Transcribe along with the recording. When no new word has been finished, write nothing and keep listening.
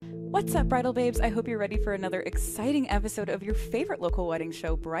What's up, Bridal Babes? I hope you're ready for another exciting episode of your favorite local wedding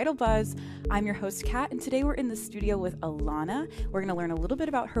show, Bridal Buzz. I'm your host, Kat, and today we're in the studio with Alana. We're going to learn a little bit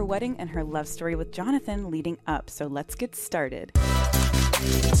about her wedding and her love story with Jonathan leading up. So let's get started.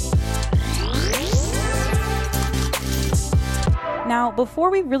 Now, before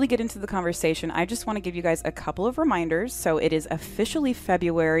we really get into the conversation, I just want to give you guys a couple of reminders. So it is officially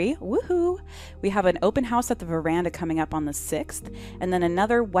February. Woohoo! We have an open house at the Veranda coming up on the 6th, and then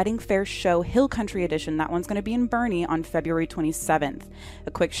another Wedding Fair Show Hill Country Edition. That one's going to be in Boerne on February 27th.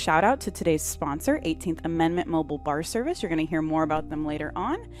 A quick shout out to today's sponsor, 18th Amendment Mobile Bar Service. You're going to hear more about them later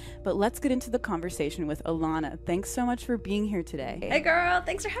on, but let's get into the conversation with Alana. Thanks so much for being here today. Hey girl,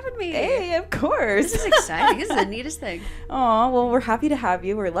 thanks for having me. Hey, of course. This is exciting. This is the neatest thing. Oh, well, we're happy to have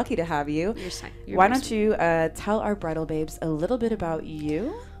you. We're lucky to have you. You're Why don't you tell our bridal babes a little bit about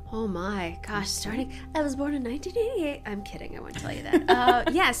you? Oh my gosh, I was born in 1988. I'm kidding, I won't tell you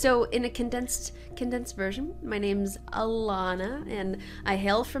that. Yeah, so in a condensed version, my name's Alana, and I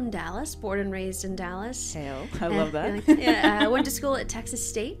hail from Dallas, born and raised in Dallas. Hail. I love that. I went to school at Texas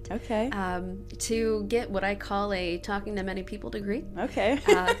State. Okay. To get what I call a talking to many people degree. Okay.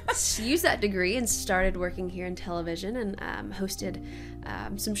 Used that degree and started working here in television and hosted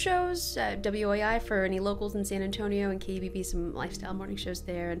some shows, WOAI for any locals in San Antonio, and KBB, some lifestyle morning shows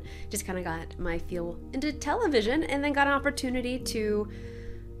there, and just kind of got my feel into television, and then got an opportunity to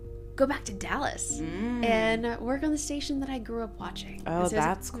go back to Dallas and work on the station that I grew up watching. Oh,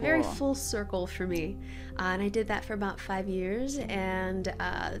 that's cool. Very full circle for me. And I did that for about 5 years, and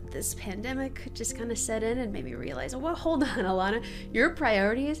this pandemic just kind of set in and made me realize, oh, well, hold on, Alana, your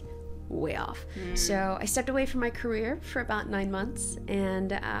priorities way off. So I stepped away from my career for about 9 months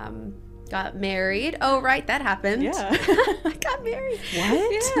and got married. Oh, right, that happened. Yeah. I got married.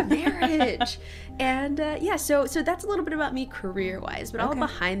 What? Yeah, marriage. And so that's a little bit about me career-wise, but all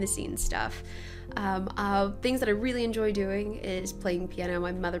behind the scenes stuff. Things that I really enjoy doing is playing piano.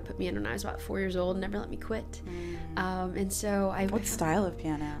 My mother put me in when I was about 4 years old and never let me quit. And so What style of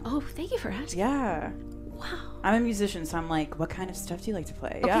piano? Oh, thank you for asking. Yeah. Wow. I'm a musician, so I'm like, what kind of stuff do you like to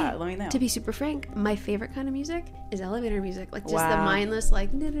play? Okay, Yeah, let me know. To be super frank, my favorite kind of music is elevator music. Like just the Wow. mindless, like,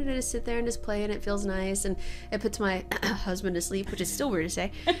 just sit there and just play, and it feels nice, and it puts my husband to sleep, which is still weird to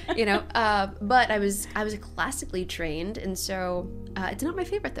say, you know. But I was classically trained, and so it's not my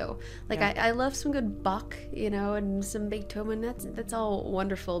favorite though. Like I love some good Bach, you know, and some Beethoven. That's all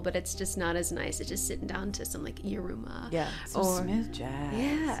wonderful, but it's just not as nice as just sitting down to some like Yeruma. Yeah, some smooth jazz.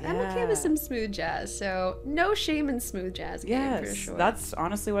 Yeah, I'm okay with some smooth jazz. So no shame in smooth jazz. Yes, for sure. That's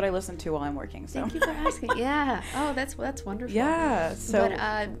honestly what I listen to while I'm working. So. Thank you for asking. Yeah. Oh, that's wonderful. Yeah. So.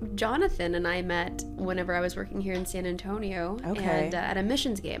 But Jonathan and I met whenever I was working here in San Antonio, and at a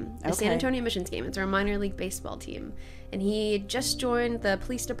missions game, a San Antonio missions game. It's our minor league baseball team, and he just joined the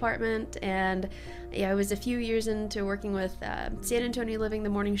police department, and I was a few years into working with San Antonio Living, the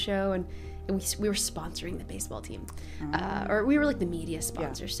morning show, and we were sponsoring the baseball team, or we were like the media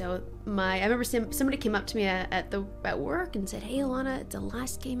sponsor. So I remember somebody came up to me at work and said, "Hey, Alana, it's the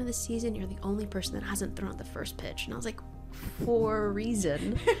last game of the season. You're the only person that hasn't thrown out the first pitch." And I was like, for a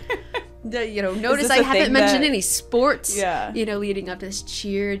reason. Notice I haven't mentioned any sports, leading up to this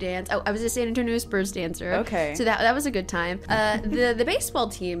cheer dance. I was a San Antonio Spurs dancer. Okay. So that was a good time. The baseball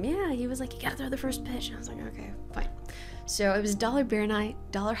team, he was like, "You gotta throw the first pitch." And I was like, okay, fine. So it was $1 beer night,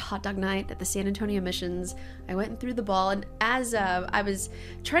 $1 hot dog night at the San Antonio Missions. I went and threw the ball, and as I was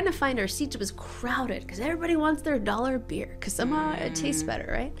trying to find our seats, it was crowded because everybody wants their $1 beer because somehow it tastes better,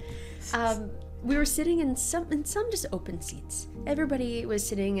 right? We were sitting in some just open seats. Everybody was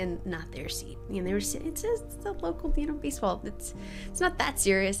sitting in not their seat. They were sitting. It's a local, baseball. It's not that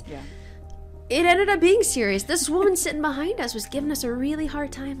serious. Yeah. It ended up being serious. This woman sitting behind us was giving us a really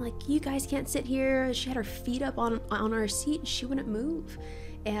hard time. Like, you guys can't sit here. She had her feet up on our seat, and she wouldn't move.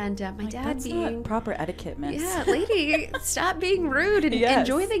 And my dad that's not proper etiquette, miss. Yeah, lady, stop being rude and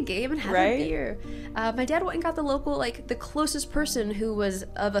enjoy the game and have a beer. My dad went and got the local, the closest person who was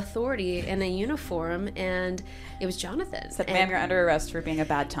of authority in a uniform, and it was Jonathan. Said, "Ma'am, you're under arrest for being a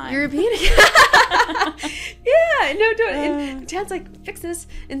bad time." You're being... And Dad's like, "Fix this."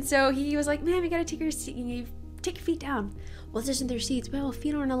 And so he was like, "Ma'am, you gotta take your feet down." Well, this isn't their seats. Well,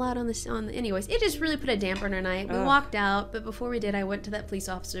 feet aren't allowed on this. Anyways, it just really put a damper on our night. We walked out, but before we did, I went to that police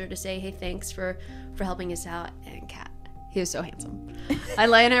officer to say, "Hey, thanks for helping us out." And He was so handsome. I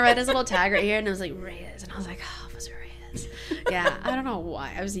read his little tag right here, and it was like, Reyes. And I was like, oh, Officer this. Yeah, I don't know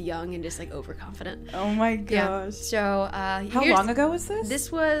why. I was young and just like overconfident. Oh my gosh. Yeah. So how long ago was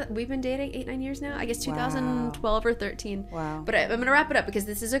this? We've been dating 8-9 years now. I guess 2012 or 13. Wow. But I'm going to wrap it up because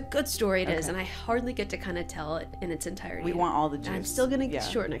this is a good story. It is, and I hardly get to kind of tell it in its entirety. We want all the juice. And I'm still going to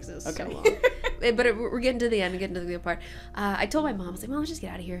shorten it because it's so long. But we're getting to the end, getting to the good part. I told my mom, I was like, Mom, let's just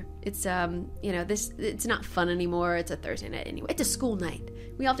get out of here. It's it's not fun anymore. It's a Thursday night anyway. It's a school night.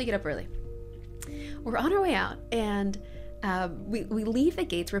 We all have to get up early. We're on our way out, and we leave the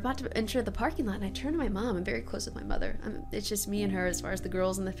gates. We're about to enter the parking lot, and I turn to my mom. I'm very close with my mother. It's just me and her as far as the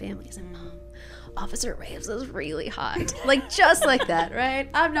girls in the family. I said, Mom, Officer Raves is really hot. Like, just like that, right?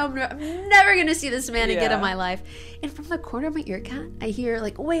 I'm never going to see this man again in my life. And from the corner of my ear cat, I hear,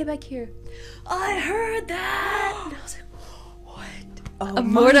 like, way back here, I heard that. And I was like, Oh,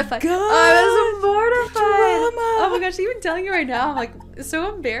 I'm mortified. God. I was mortified. Drama. Oh my gosh, even telling you right now, I'm like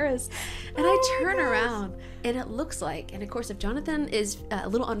so embarrassed. And I turn around, and it looks like, and of course, if Jonathan is a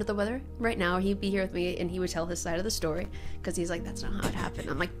little under the weather right now, he'd be here with me, and he would tell his side of the story, because he's like, that's not how it happened.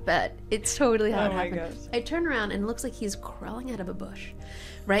 I'm like, bet. It's totally how it happened. Gosh. I turn around, and it looks like he's crawling out of a bush.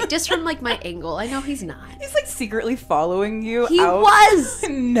 Right? Just from like my angle. I know he's not. He's like secretly following you He out. was!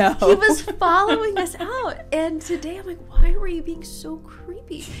 No. He was following us out. And today I'm like, why were you being so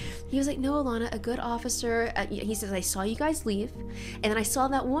creepy? He was like, no, Alana, a good officer. He says, I saw you guys leave. And then I saw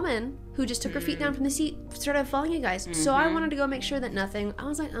that woman who just took her feet down from the seat, started following you guys. Mm-hmm. So I wanted to go make sure that nothing. I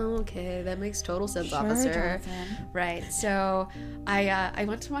was like, oh, okay, that makes total sense, sure, officer. Jonathan. Right. So I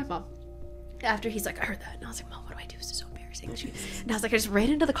went to my mom after he's like, I heard that. And I was like, Mom, what do I do? This is so embarrassing. And I was like, I just ran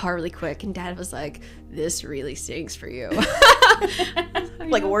into the car really quick, and Dad was like, this really stinks for you.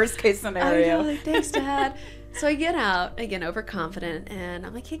 Like worst case scenario. I know, like, thanks, Dad. So I get out, again, overconfident, and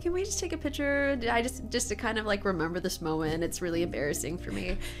I'm like, hey, can we just take a picture? I just to kind of like remember this moment. It's really embarrassing for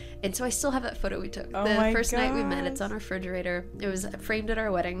me. And so I still have that photo we took. The first night we met, it's on our refrigerator. It was framed at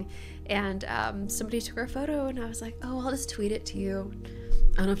our wedding. And somebody took our photo, and I was like, oh, I'll just tweet it to you.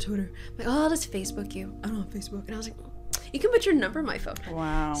 I don't have Twitter. I'm like, oh, I'll just Facebook you. I don't have Facebook. And I was like, you can put your number in my phone.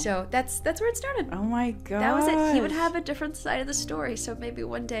 Wow. So that's where it started. Oh my god. That was it. He would have a different side of the story. So maybe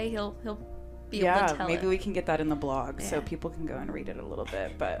one day he'll be able to tell maybe we can get that in the blog so people can go and read it a little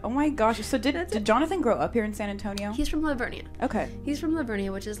bit. But oh my gosh. So did Jonathan grow up here in San Antonio? He's from Lavernia. Okay. He's from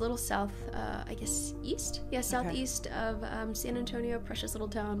Lavernia, which is a little south, I guess east. Yeah, southeast of San Antonio, precious little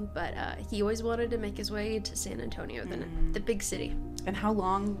town. But he always wanted to make his way to San Antonio, the big city. And how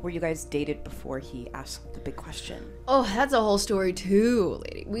long were you guys dated before he asked the big question? Oh, that's a whole story too,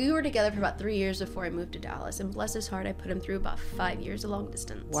 lady. We were together for about 3 years before I moved to Dallas, and bless his heart, I put him through about 5 years of long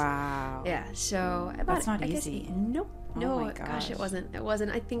distance. Wow. Yeah, so that's not easy. Nope. No, my gosh. It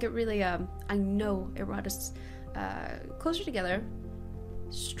wasn't. I think it really. I know it brought us closer together,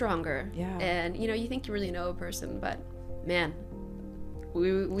 stronger. Yeah. And you think you really know a person, but man, we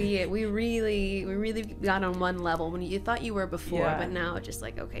really got on one level when you thought you were before, but now it's just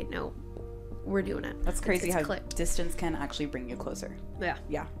like, okay, no, we're doing it. That's crazy it's how clicked. Distance can actually bring you closer. Yeah.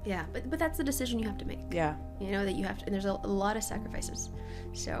 Yeah. Yeah, but that's the decision you have to make. Yeah. That you have to, and there's a lot of sacrifices.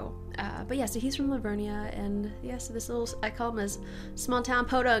 So, but yeah, so he's from Lavernia, and yeah, so this little, I call him as small town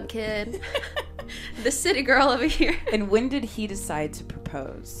podunk kid, the city girl over here. And when did he decide to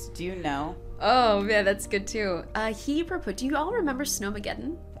propose? Do you know? Oh man, that's good too. He proposed. Do you all remember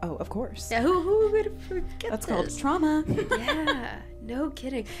Snowmageddon? Oh, of course. Yeah, who would forget That's this? called trauma. Yeah, no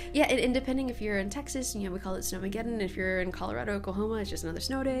kidding. Yeah, and depending if you're in Texas, we call it Snowmageddon. If you're in Colorado, Oklahoma, it's just another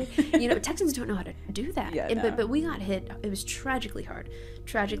snow day. Texans don't know how to do that. Yeah, but we got hit. It was tragically hard.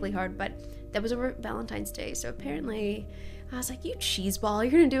 But that was over Valentine's Day. So apparently, I was like, you cheeseball,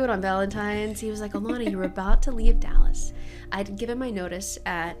 you're going to do it on Valentine's. He was like, Alana, you were about to leave Dallas. I'd given my notice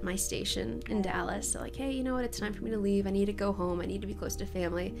at my station in Dallas. So like, hey, you know what? It's time for me to leave. I need to go home. I need to be close to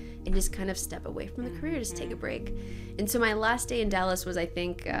family and just kind of step away from the career, just take a break. And so my last day in Dallas was, I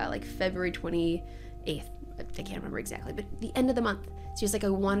think, like February 28th. I can't remember exactly, but the end of the month. So he was like, I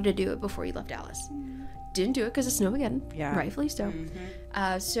wanted to do it before you left Dallas. Didn't do it because of Snowmageddon. Yeah. Rightfully so.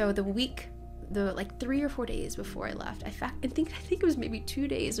 So the week... like 3 or 4 days before I left, I think it was maybe 2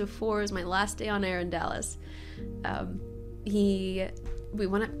 days before it was my last day on air in Dallas. We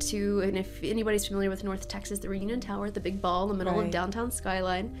went up to, and if anybody's familiar with North Texas, the Reunion Tower, the big ball in the middle of downtown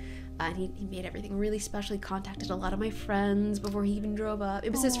Skyline. And he made everything really special. He contacted a lot of my friends before he even drove up.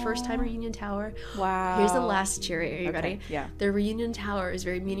 It was his first time Reunion Tower. Wow. Here's the last cherry. Are you ready? Yeah. The Reunion Tower is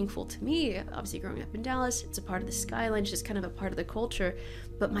very meaningful to me. Obviously, growing up in Dallas, it's a part of the skyline. It's just kind of a part of the culture.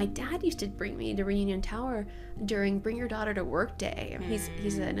 But my dad used to bring me to Reunion Tower during Bring Your Daughter to Work Day.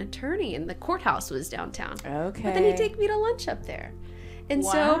 He's an attorney, and the courthouse was downtown. Okay. But then he'd take me to lunch up there. And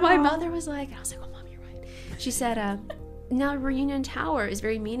so my mother was like, I was like, oh, Mom, you're right. She said, now Reunion Tower is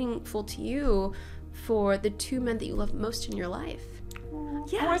very meaningful to you for the two men that you love most in your life.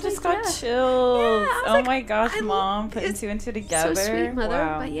 Yeah, I just got chills. Yeah, oh my gosh, Mom, putting two and two together. So sweet, Mother.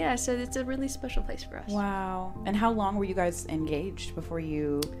 Wow. But yeah, so it's a really special place for us. Wow. And how long were you guys engaged before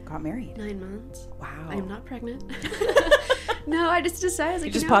you got married? 9 months. Wow. I'm not pregnant. No, I just decided. I was like,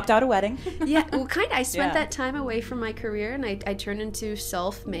 you just popped out a wedding. Yeah, well, kind of. I spent that time away from my career, and I turned into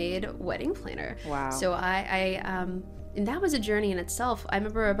self-made wedding planner. Wow. So and that was a journey in itself. I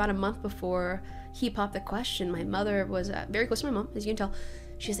remember about a month before he popped the question, my mother was very close to my mom, as you can tell.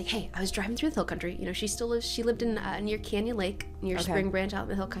 She was like, hey, I was driving through the hill country. You know, she lived in near Canyon Lake, near Spring Branch out in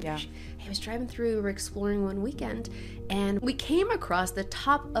the hill country. Yeah. I was driving through, we were exploring one weekend, and we came across the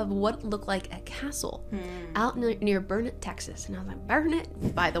top of what looked like a castle out near Burnet, Texas. And I was like,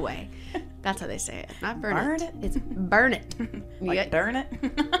 Burnet? By the way, that's how they say it. Not Burnet. It's Burnet. Like darn it?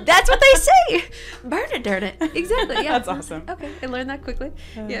 That's what they say. Burnet, darn it. Exactly, yeah. That's awesome. Okay, I learned that quickly.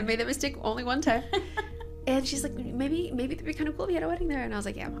 Yeah, made that mistake only one time. And she's like, maybe it'd be kind of cool if we had a wedding there. And I was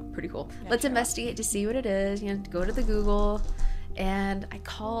like, yeah, pretty cool. Yeah, let's investigate to see what it is. You know, go to the Google. And I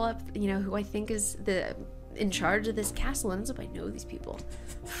call up, you know, who I think is in charge of this castle. And ends up, I know these people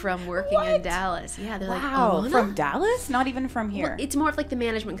from working in Dallas. Yeah, they're like, oh, from Dallas? Not even from here. Well, it's more of like the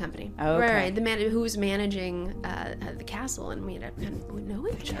management company. Oh, okay. Right. The who's managing the castle. And we ended up kind of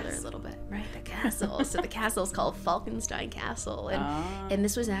knowing each other a little bit. Right, the castle. So the castle is called Falkenstein Castle. And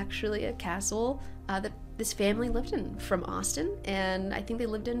this was actually a castle that this family lived in from Austin, and I think they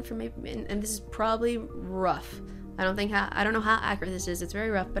lived in for maybe, and this is probably rough. I don't know how accurate this is. It's very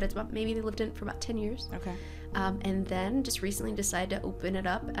rough, but it's about, maybe they lived in it for about 10 years. Okay. And then just recently decided to open it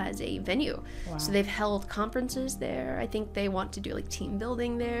up as a venue. Wow. So they've held conferences there. I think they want to do like team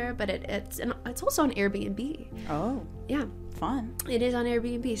building there, but it's also on Airbnb. Oh. Yeah. Fun. It is on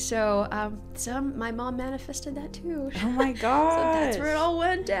Airbnb. So my mom manifested that too. Oh my god. So that's where it all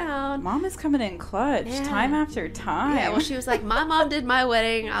went down. Mom is coming in clutch, time after time. Yeah, well, she was like, my mom did my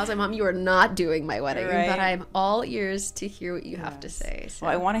wedding. I was like, Mom, you are not doing my wedding. Right. But I'm all ears to hear what you have to say. So.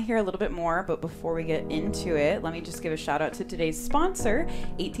 Well, I want to hear a little bit more, but before we get into it, let me just give a shout out to today's sponsor,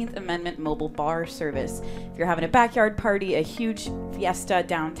 18th Amendment Mobile Bar Service. If you're having a backyard party, a huge fiesta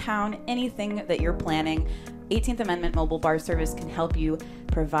downtown, anything that you're planning, 18th Amendment Mobile Bar Service can help you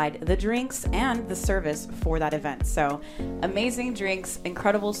provide the drinks and the service for that event. So amazing drinks,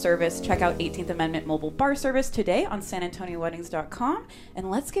 incredible service. Check out 18th Amendment Mobile Bar Service today on SanAntonioWeddings.com.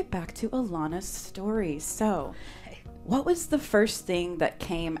 And let's get back to Alana's story. So what was the first thing that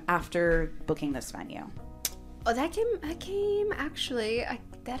came after booking this venue? Oh, that came actually.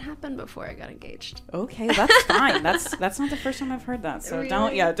 That happened before I got engaged. Okay, that's fine. That's not the first time I've heard that. So really?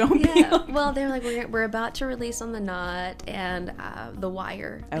 don't be like... Well, they're like, we're about to release On the Knot and The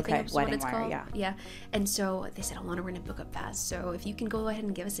Wire. Okay, I think Wedding what it's Wire, called. yeah. And so they said, Alana, we're gonna book up fast. So if you can go ahead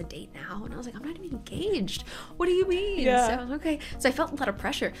and give us a date now. And I was like, I'm not even engaged. What do you mean? Yeah. So okay. So I felt a lot of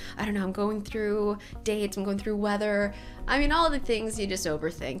pressure. I don't know. I'm going through dates. I'm going through weather. I mean, all the things you just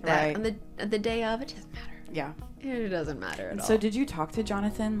overthink. That right. on the day of, it doesn't matter. Yeah. It doesn't matter at all. So did you talk to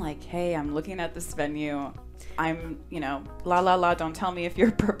Jonathan like, hey, I'm looking at this venue. I'm, don't tell me if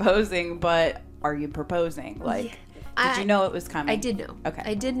you're proposing, but are you proposing? Like, did you know it was coming? I did know. Okay.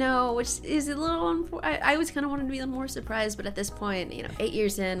 I did know, which is a little, I always kind of wanted to be a little more surprised, but at this point, 8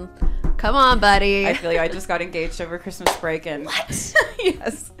 years in, come on, buddy. I feel like I just got engaged over Christmas break and... What?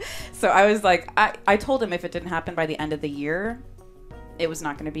 Yes. So I was like, I told him if it didn't happen by the end of the year, it was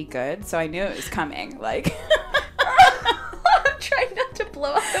not going to be good. So I knew it was coming. Like... I'm trying not to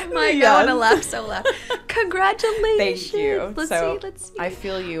blow out the mic. Yes. I want to laugh so loud. Congratulations. Thank you. Let's see. I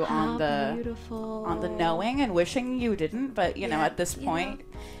feel you on the knowing and wishing you didn't, but at this point,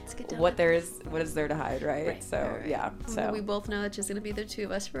 what is there to hide, right? Right. So we both know it's just going to be the two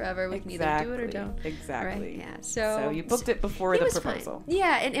of us forever. We can either do it or don't. Exactly. Right? Yeah. So you booked it before the proposal. Fine.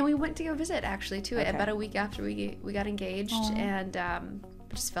 Yeah, and we went to go visit actually too. About a week after we got engaged. Aww. And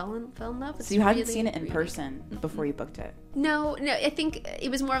just fell in love. So you hadn't seen it in person before you booked it? No. I think it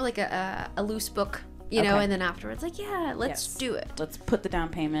was more like a loose book, and then afterwards, like, let's do it. Let's put the down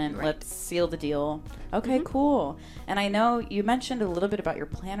payment. Right. Let's seal the deal. Okay, cool. And I know you mentioned a little bit about your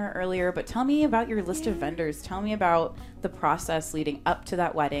planner earlier, but tell me about your list of vendors. Tell me about the process leading up to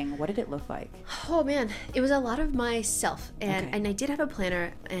that wedding. What did it look like? Oh, man. It was a lot of myself. And I did have a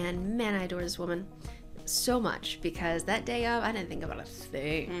planner, and man, I adore this woman. so much because that day of, I didn't think about a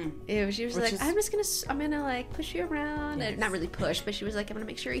thing. She was like, I'm gonna like push you around. And not really push, but she was like, I'm gonna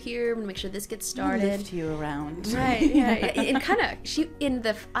make sure you're here. I'm gonna make sure this gets started. Lift you around. Right, yeah. And kind of, in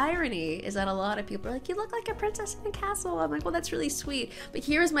the irony is that a lot of people are like, you look like a princess in a castle. I'm like, well, that's really sweet. But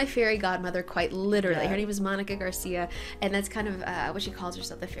here's my fairy godmother, quite literally. Her name is Monica Garcia, and that's kind of what she calls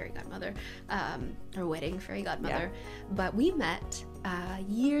herself, the fairy godmother, her wedding fairy godmother. But we met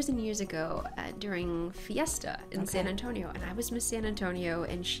years and years ago during Fiesta in San Antonio, and I was Miss San Antonio,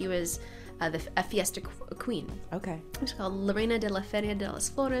 and she was a Fiesta queen. Okay. It's called La Reina de la Feria de las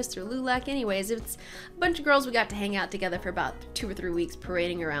Flores through LULAC. Anyways, it's a bunch of girls. We got to hang out together for about 2 or 3 weeks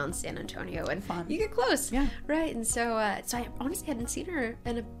parading around San Antonio, and fun. You get close. Yeah. Right. And so I honestly hadn't seen her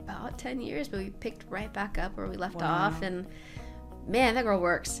in about 10 years, but we picked right back up where we left off, and man, that girl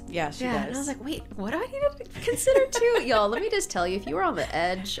works. Yeah, she does. And I was like, wait, what do I need to consider too? Y'all, let me just tell you, if you were on the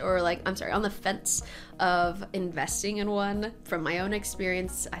edge or on the fence of investing in one, from my own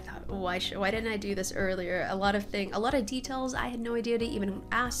experience, I thought, why didn't I do this earlier? A lot of details I had no idea to even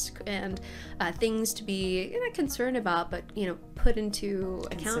ask, and things to be concerned about, but put into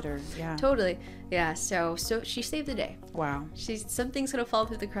account. Yeah. Totally. Yeah. So she saved the day. Wow. Some things could have fallen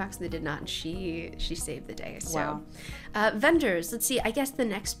through the cracks and they did not, and she saved the day. So wow. Vendors, let's see, I guess the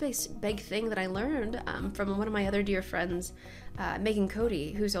next big thing that I learned from one of my other dear friends, Megan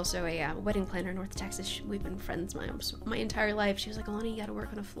Cody, who's also a wedding planner in North Texas. We've been friends my entire life. She was like, Alana, you got to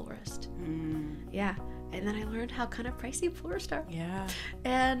work on a florist. Yeah. And then I learned how kind of pricey florists are. Yeah.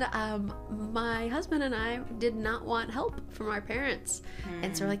 And my husband and I did not want help from our parents.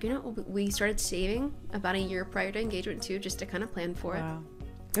 And so we're like, we started saving about a year prior to engagement too, just to kind of plan for it.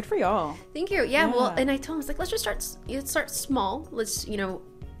 Good for y'all. Thank you. Yeah. Well, and I told him, I was like, let's just start small. Let's,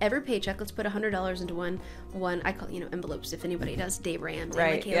 every paycheck, let's put $100 into one I call envelopes. If anybody does Dave Ramsey,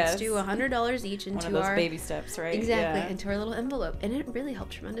 right? Like, hey, let's do $100 each into one of those baby steps, right? Exactly, into our little envelope, and it really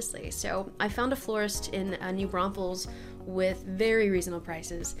helped tremendously. So I found a florist in New Braunfels with very reasonable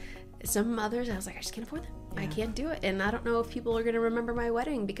prices. Some others, I was like, I just can't afford them. I can't do it. And I don't know if people are going to remember my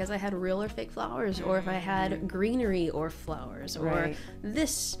wedding because I had real or fake flowers, or if I had greenery or flowers, or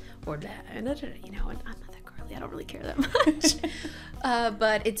this or that. And and I'm not that girly. I don't really care that much.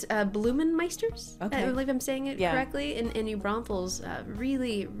 But it's Blumenmeisters. Okay. I believe I'm saying it correctly. In New Braunfels,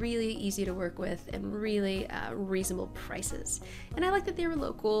 really, really easy to work with, and really reasonable prices. And I like that they were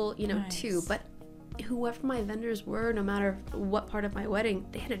local, too. But whoever my vendors were, no matter what part of my wedding,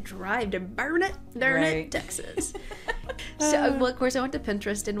 they had to drive to Burnet, Texas. So, of course, I went to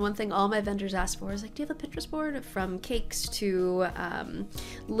Pinterest, and one thing all my vendors asked for is like, do you have a Pinterest board? From cakes to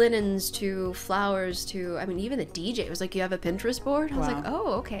linens to flowers to, even the DJ was like, you have a Pinterest board? I was like,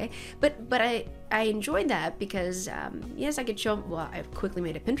 oh, okay. But I enjoyed that because, yes, I could show them, I quickly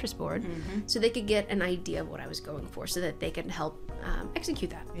made a Pinterest board so they could get an idea of what I was going for so that they could help execute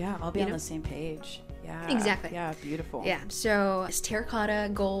that. Yeah, I'll be on the same page. Yeah. Exactly. Yeah, beautiful. Yeah, so it's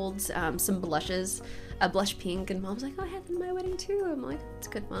terracotta golds, some blushes, a blush pink, and Mom's like, oh, I had them in my wedding too. I'm like, that's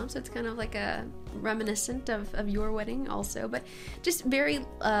good, Mom. So it's kind of like a reminiscent of your wedding also, but just very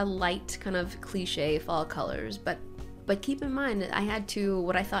light kind of cliche fall colors. But keep in mind that I had to,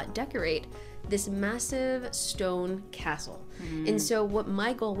 what I thought, decorate this massive stone castle. And so what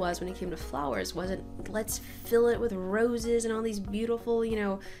my goal was when it came to flowers wasn't, let's fill it with roses and all these beautiful,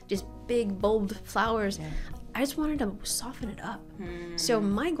 just big, bold flowers. Yeah. I just wanted to soften it up. So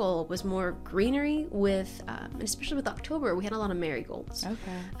my goal was more greenery with, and especially with October, we had a lot of marigolds.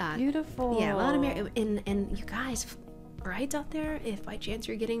 Okay. Beautiful. Yeah, a lot of and you guys, brides out there, if by chance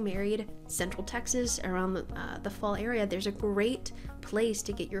you're getting married, Central Texas, around the fall area, there's a great place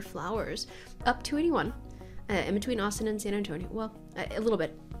to get your flowers. Up 281, in between Austin and San Antonio. Well, a little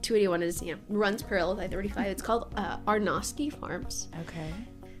bit. 281 is, runs parallel with I-35. It's called Arnosky Farms. Okay.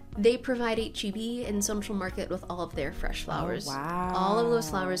 They provide HEB and Central Market with all of their fresh flowers. Oh, wow. All of those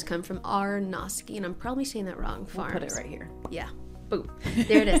flowers come from Arnosky, and I'm probably saying that wrong. Farms. We'll put it right here. Yeah. Boom.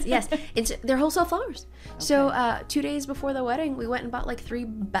 There it is. Yes. It's, they're wholesale flowers. Okay. So 2 days before the wedding, we went and bought like 3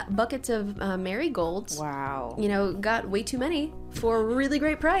 buckets of marigolds. Wow. Got way too many for a really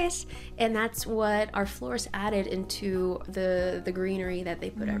great price. And that's what our florist added into the greenery that they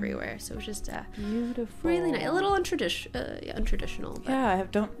put everywhere. So it was just beautiful. Really nice. A little untraditional. But. Yeah, I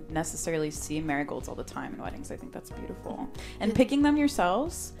don't necessarily see marigolds all the time in weddings. I think that's beautiful. And picking them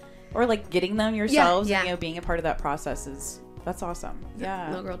yourselves, or like getting them yourselves, and, being a part of that process that's awesome.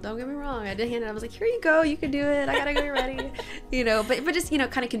 Yeah. No, girl, don't get me wrong. I did hand it. I was like, here you go. You can do it. I gotta get ready. But just,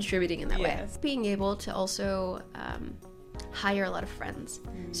 kind of contributing in that way. Being able to also hire a lot of friends.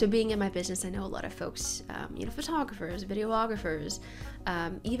 So being in my business, I know a lot of folks, photographers, videographers,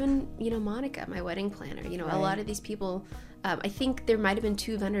 even, Monica, my wedding planner, a lot of these people. I think there might have been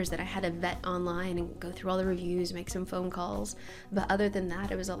 2 vendors that I had to vet online and go through all the reviews, make some phone calls. But other than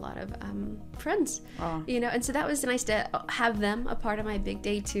that, it was a lot of friends, and so that was nice to have them a part of my big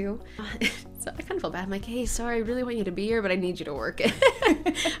day too. So I kind of felt bad. I'm like, hey, sorry, I really want you to be here, but I need you to work it.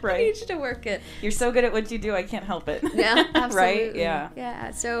 Right. I need you to work it. You're so good at what you do, I can't help it. Yeah, absolutely. Right? Yeah.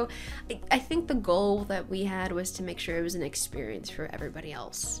 Yeah. So I think the goal that we had was to make sure it was an experience for everybody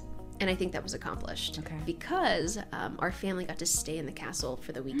else. And I think that was accomplished because our family got to stay in the castle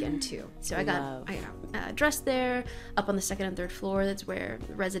for the weekend too. So I got dressed there up on the 2nd and 3rd floor. That's where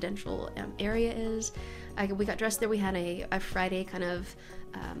the residential area is. We got dressed there. We had a Friday kind of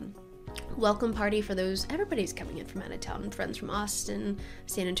welcome party for those. Everybody's coming in from out of town. Friends from Austin,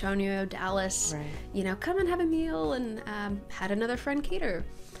 San Antonio, Dallas. Right. Come and have a meal, and had another friend cater.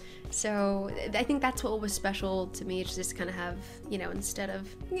 So I think that's what was special to me, just kind of have, instead of,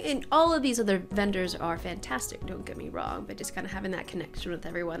 and all of these other vendors are fantastic, don't get me wrong, but just kind of having that connection with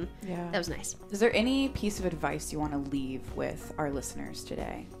everyone, that was nice. Is there any piece of advice you want to leave with our listeners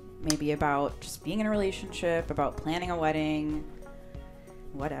today? Maybe about just being in a relationship, about planning a wedding,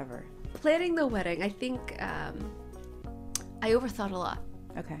 whatever. Planning the wedding, I think I overthought a lot.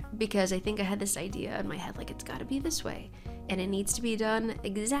 Okay. Because I think I had this idea in my head, like, it's got to be this way. And it needs to be done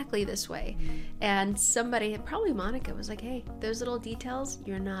exactly this way. And somebody, probably Monica, was like, hey, those little details,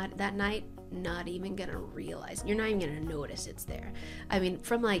 you're not, that night, not even going to realize. You're not even going to notice it's there. I mean,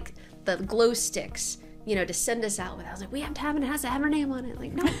 from like the glow sticks, to send us out with, I was like, we have to have it. It has to have our name on it.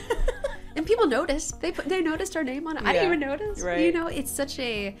 Like, no. And people noticed. They noticed our name on it. I didn't even notice. Right. It's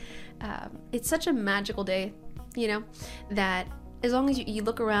such a magical day, that as long as you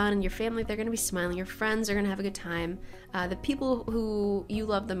look around and your family, they're going to be smiling. Your friends are going to have a good time. The people who you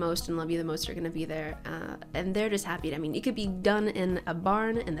love the most and love you the most are going to be there. And they're just happy. I mean, it could be done in a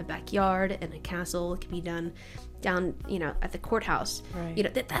barn, in the backyard, in a castle. It could be done down, at the courthouse.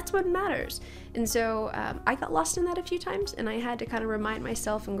 Right. That's what matters. And so I got lost in that a few times, and I had to kind of remind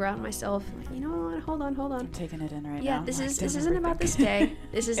myself and ground myself. Hold on. I'm taking it in right now. Yeah, this isn't about this day.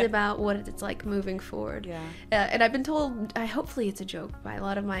 This is about what it's like moving forward. Yeah. And I've been told, hopefully it's a joke, by a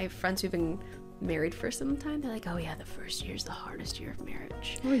lot of my friends who've been married for some time. They're like, oh yeah, the first year is the hardest year of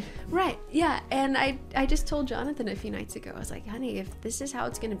marriage. Right. Yeah. And I just told Jonathan a few nights ago, I was like, honey, if this is how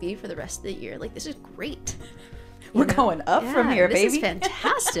it's going to be for the rest of the year, like, this is great. We're going up from here, baby. This is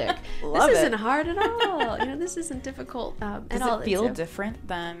fantastic. This isn't hard at all. This isn't difficult at all. Does it feel different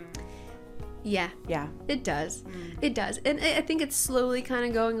than... Yeah, it does. It does. And I think it's slowly kind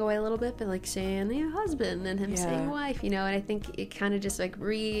of going away a little bit, but like saying husband and him saying wife, and I think it kind of just like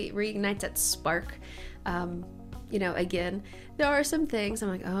reignites that spark. Again, there are some things I'm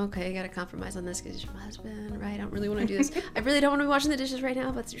like, oh, okay, I gotta compromise on this because you're my husband, right? I don't really want to do this. I really don't want to be washing the dishes right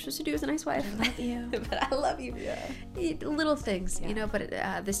now, but what you're supposed to do as a nice wife. I love you. But I love you. Yeah. Little things,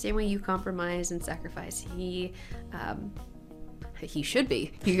 but the same way you compromise and sacrifice, he should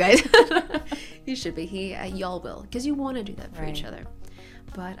be, you guys. He should be. Y'all will, because you want to do that for each other.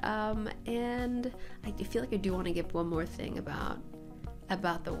 But and I feel like I do want to give one more thing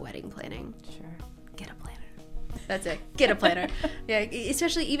about the wedding planning. Sure. Get a planner. That's it. Get a planner. Yeah,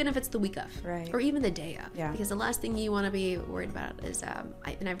 especially even if it's the week of, right, or even the day of. Yeah. Because the last thing you want to be worried about is,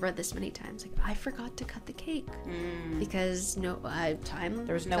 and I've read this many times, like, I forgot to cut the cake because time.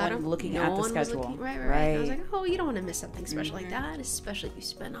 There was no one looking at the schedule. Right. I was like, oh, you don't want to miss something special like that, especially if you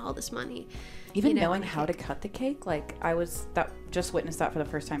spend all this money. Even knowing how to cut the cake, like just witnessed that for the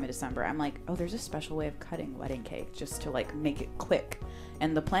first time in December. I'm like, oh, there's a special way of cutting wedding cake just to like make it quick.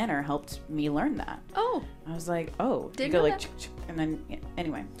 And the planner helped me learn that. Oh. I was like, oh. Didn't you go know like, that. And then,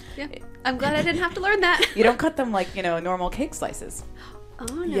 anyway. Yeah. I'm glad I didn't have to learn that. You don't cut them like, normal cake slices. Oh,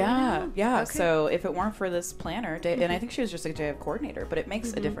 no. Yeah. Okay. So if it weren't for this planner, and I think she was just a day of coordinator, but it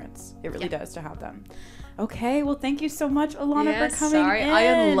makes a difference. It really does to have them. Okay, well, thank you so much, Alana, for coming in. I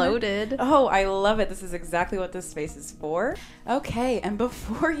unloaded. Oh, I love it. This is exactly what this space is for. Okay, and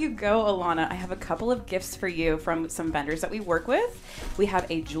before you go, Alana, I have a couple of gifts for you from some vendors that we work with. We have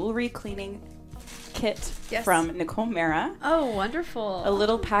a jewelry cleaning kit from Nicole Mara. Oh, wonderful. A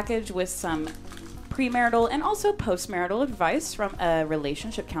little package with some premarital and also postmarital advice from a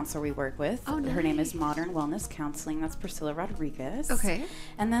relationship counselor we work with. Oh, nice. Her name is Modern Wellness Counseling. That's Priscilla Rodriguez. Okay.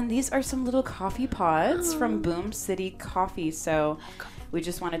 And then these are some little coffee pods from Boom City Coffee. So we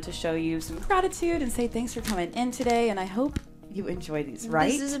just wanted to show you some gratitude and say thanks for coming in today. And I hope you enjoy these,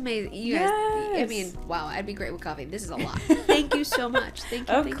 right? This is amazing. You guys, I mean, wow, I'd be great with coffee. This is a lot. Thank you so much. Thank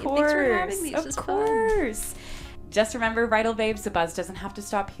you. Of Thanks course. for having me. This is of course. Fun. Just remember, Bridal Babes, the buzz doesn't have to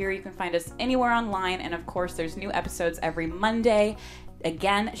stop here. You can find us anywhere online. And of course, there's new episodes every Monday.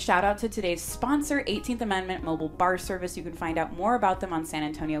 Again, shout out to today's sponsor, 18th Amendment Mobile Bar Service. You can find out more about them on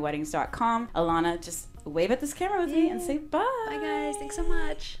sanantonioweddings.com. Alana, just wave at this camera with me and say bye. Bye, guys. Thanks so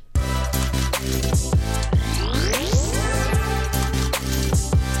much.